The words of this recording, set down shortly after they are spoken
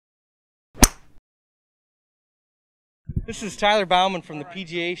This is Tyler Bauman from the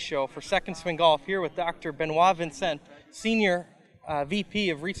PGA Show for Second Swing Golf, here with Dr. Benoit Vincent, Senior VP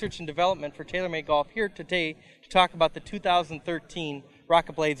of Research and Development for TaylorMade Golf, here today to talk about the 2013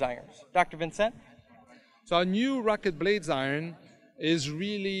 RocketBladez irons. Dr. Vincent? So our new RocketBladez iron is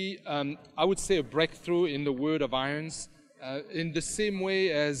really, I would say, a breakthrough in the world of irons, in the same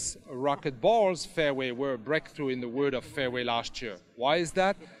way as RocketBall's fairway were a breakthrough in the world of fairway last year. Why is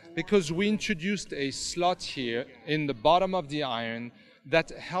that? Because we introduced a slot here in the bottom of the iron that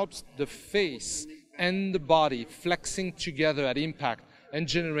helps the face and the body flexing together at impact and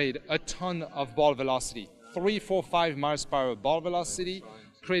generate a ton of ball velocity. 3, 4, 5 miles per hour ball velocity,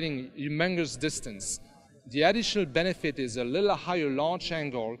 creating humongous distance. The additional benefit is a little higher launch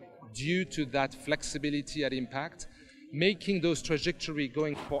angle due to that flexibility at impact, making those trajectory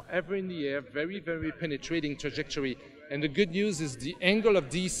going forever in the air, very, very penetrating trajectory. And the good news is the angle of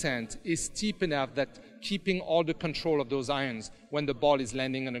descent is steep enough that keeping all the control of those irons when the ball is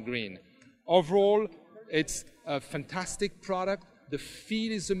landing on a green. Overall, it's a fantastic product. The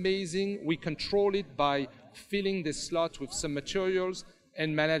feel is amazing. We control it by filling the slot with some materials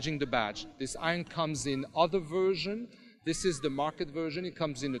and managing the badge. This iron comes in other version. This is the market version. It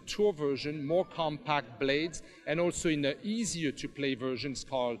comes in a tour version, more compact blades, and also in an easier to play version. It's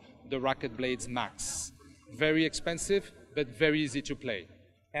called the RocketBladez Max. Very expensive, but very easy to play.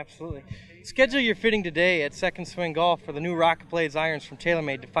 Absolutely. Schedule your fitting today at Second Swing Golf for the new RocketBladez irons from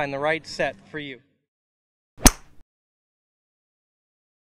TaylorMade to find the right set for you.